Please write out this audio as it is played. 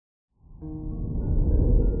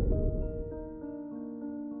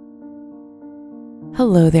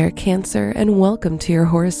Hello there, Cancer, and welcome to your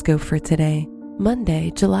horoscope for today,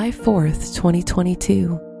 Monday, July 4th,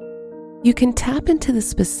 2022. You can tap into the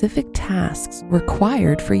specific tasks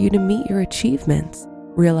required for you to meet your achievements,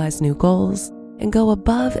 realize new goals, and go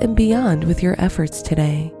above and beyond with your efforts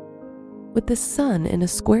today. With the Sun in a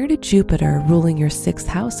square to Jupiter ruling your 6th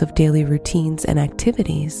house of daily routines and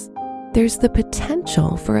activities, there's the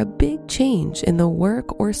potential for a big change in the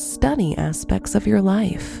work or study aspects of your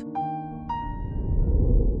life.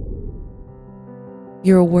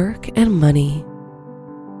 Your work and money.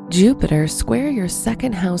 Jupiter square your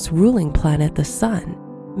 2nd house ruling planet, the Sun,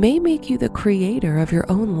 may make you the creator of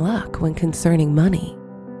your own luck when concerning money.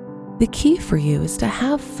 The key for you is to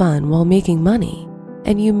have fun while making money,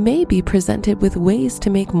 and you may be presented with ways to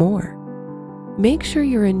make more. Make sure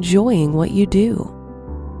you're enjoying what you do.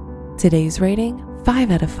 Today's rating, 5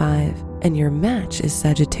 out of 5, and your match is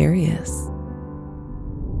Sagittarius.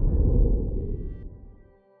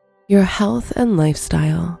 Your health and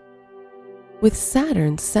lifestyle. With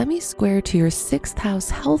Saturn semi-square to your 6th house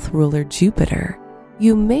health ruler Jupiter,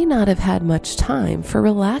 you may not have had much time for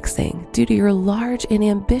relaxing due to your large and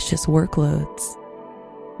ambitious workloads.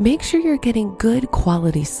 Make sure you're getting good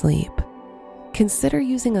quality sleep. Consider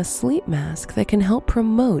using a sleep mask that can help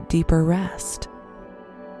promote deeper rest.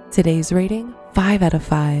 Today's rating, 5 out of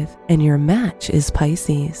 5, and your match is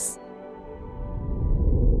Pisces.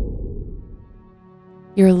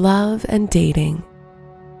 Your love and dating.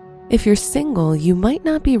 If you're single, you might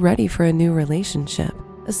not be ready for a new relationship,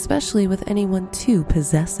 especially with anyone too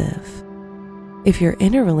possessive. If you're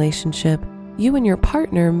in a relationship, you and your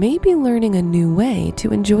partner may be learning a new way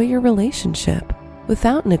to enjoy your relationship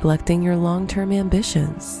without neglecting your long-term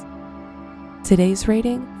ambitions. Today's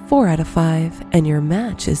rating, 4 out of 5, and your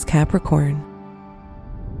match is Capricorn.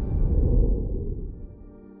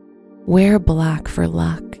 Wear black for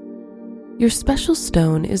luck. Your special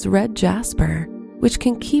stone is red jasper, which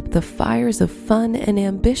can keep the fires of fun and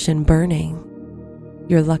ambition burning.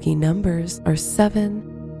 Your lucky numbers are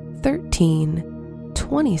 7, 13,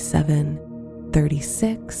 27,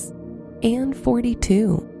 36, and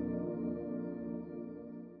 42.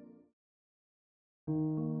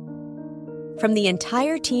 From the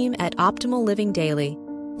entire team at Optimal Living Daily,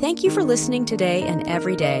 thank you for listening today and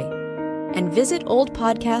every day. And visit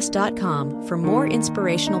oldpodcast.com for more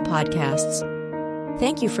inspirational podcasts.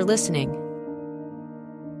 Thank you for listening.